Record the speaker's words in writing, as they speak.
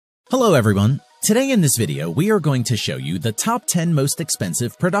Hello everyone! Today in this video we are going to show you the top 10 most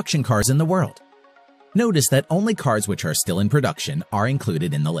expensive production cars in the world. Notice that only cars which are still in production are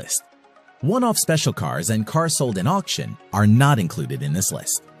included in the list. One-off special cars and cars sold in auction are not included in this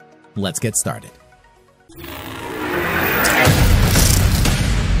list. Let's get started.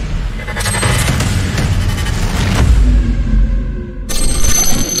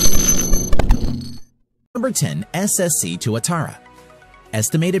 Number 10. SSC Tuatara.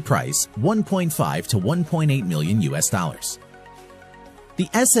 Estimated price $1.5 to $1.8 million US. The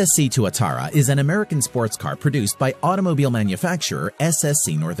SSC Tuatara is an American sports car produced by automobile manufacturer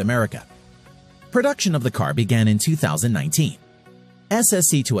SSC North America. Production of the car began in 2019.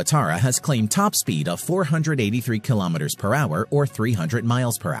 SSC Tuatara has claimed top speed of 483 km per hour or 300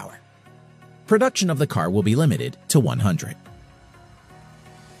 miles per hour. Production of the car will be limited to 100.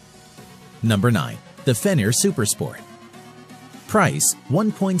 Number 9. The Fenyr Supersport. Price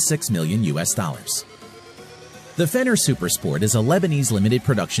 $1.6 million US. The Fenyr Supersport is a Lebanese limited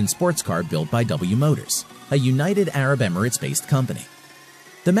production sports car built by W Motors, a United Arab Emirates-based company.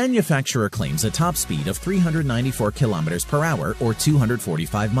 The manufacturer claims a top speed of 394 km per hour or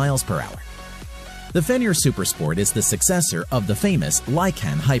 245 miles per hour. The Fenyr Supersport is the successor of the famous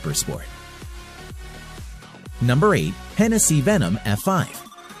Lykan Hypersport. Number 8. Hennessy Venom F5.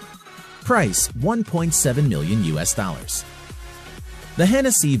 Price $1.7 million US. The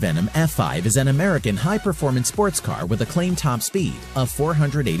Hennessy Venom F5 is an American high-performance sports car with a claimed top speed of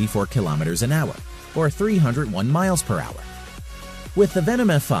 484 km an hour, or 301 miles per hour. With the Venom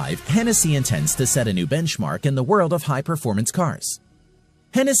F5, Hennessy intends to set a new benchmark in the world of high-performance cars.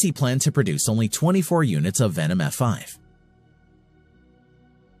 Hennessy planned to produce only 24 units of Venom F5.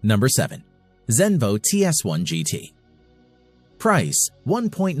 Number 7. Zenvo TS1 GT. Price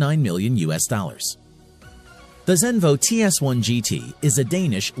 $1.9 million US. The Zenvo TS1 GT is a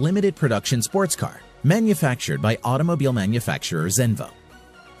Danish limited production sports car manufactured by automobile manufacturer Zenvo.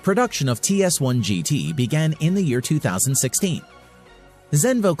 Production of TS1 GT began in the year 2016.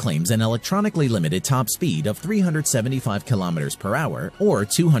 Zenvo claims an electronically limited top speed of 375 km per hour or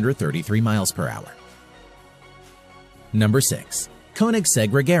 233 miles per hour. Number 6.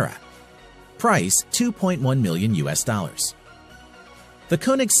 Koenigsegg Regera. Price $2.1 million US. The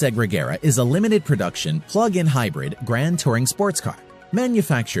Koenigsegg Regera is a limited production plug-in hybrid grand touring sports car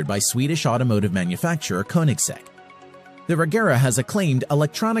manufactured by Swedish automotive manufacturer Koenigsegg. The Regera has a claimed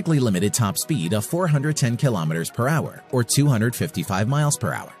electronically limited top speed of 410 km per hour or 255 miles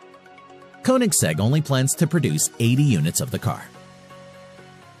per hour. Koenigsegg only plans to produce 80 units of the car.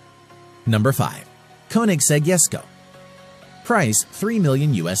 Number 5. Koenigsegg Jesko. Price $3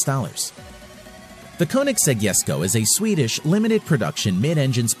 million US. The Koenigsegg Jesko is a Swedish limited production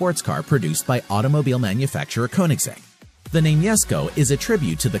mid-engine sports car produced by automobile manufacturer Koenigsegg. The name Jesko is a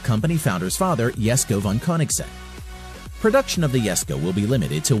tribute to the company founder's father, Jesko von Koenigsegg. Production of the Jesko will be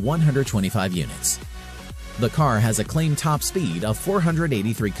limited to 125 units. The car has a claimed top speed of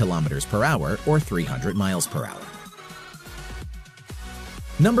 483 km per hour or 300 miles per hour.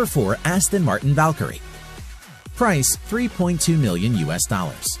 Number 4. Aston Martin Valkyrie. Price $3.2 million US.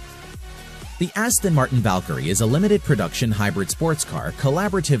 The Aston Martin Valkyrie is a limited production hybrid sports car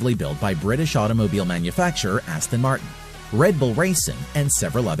collaboratively built by British automobile manufacturer Aston Martin, Red Bull Racing, and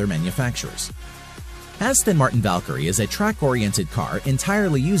several other manufacturers. Aston Martin Valkyrie is a track-oriented car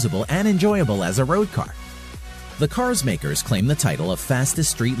entirely usable and enjoyable as a road car. The car's makers claim the title of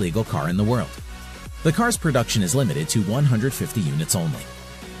fastest street-legal car in the world. The car's production is limited to 150 units only.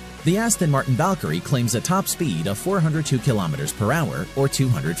 The Aston Martin Valkyrie claims a top speed of 402 km per hour or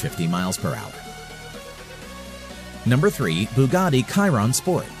 250 miles per hour. Number 3. Bugatti Chiron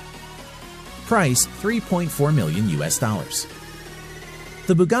Sport. Price $3.4 million US.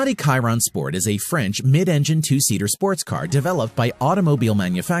 The Bugatti Chiron Sport is a French mid-engine two-seater sports car developed by automobile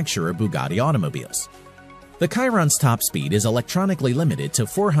manufacturer Bugatti Automobiles. The Chiron's top speed is electronically limited to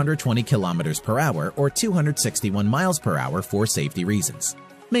 420 km per hour or 261 miles per hour for safety reasons,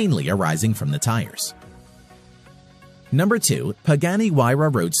 mainly arising from the tires. Number 2. Pagani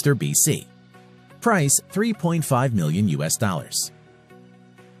Huayra Roadster BC. Price $3.5 million US.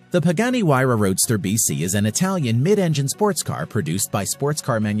 The Pagani Huayra Roadster BC is an Italian mid-engine sports car produced by sports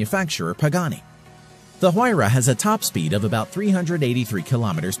car manufacturer Pagani. The Huayra has a top speed of about 383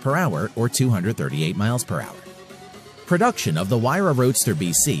 km per hour or 238 miles per hour. Production of the Huayra Roadster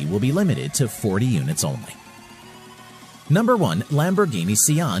BC will be limited to 40 units only. Number 1. Lamborghini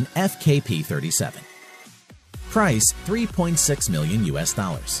Sian FKP 37. Price $3.6 million US.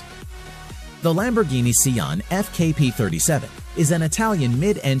 The Lamborghini Sian FKP 37 is an Italian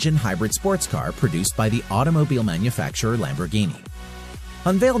mid-engine hybrid sports car produced by the automobile manufacturer Lamborghini.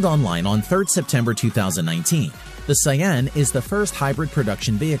 Unveiled online on 3rd September 2019, the Sian is the first hybrid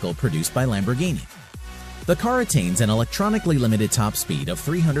production vehicle produced by Lamborghini. The car attains an electronically limited top speed of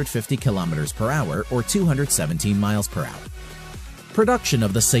 350 km per hour or 217 miles per hour. Production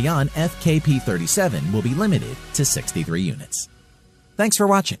of the Sian FKP 37 will be limited to 63 units. Thanks for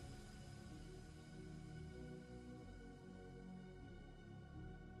watching.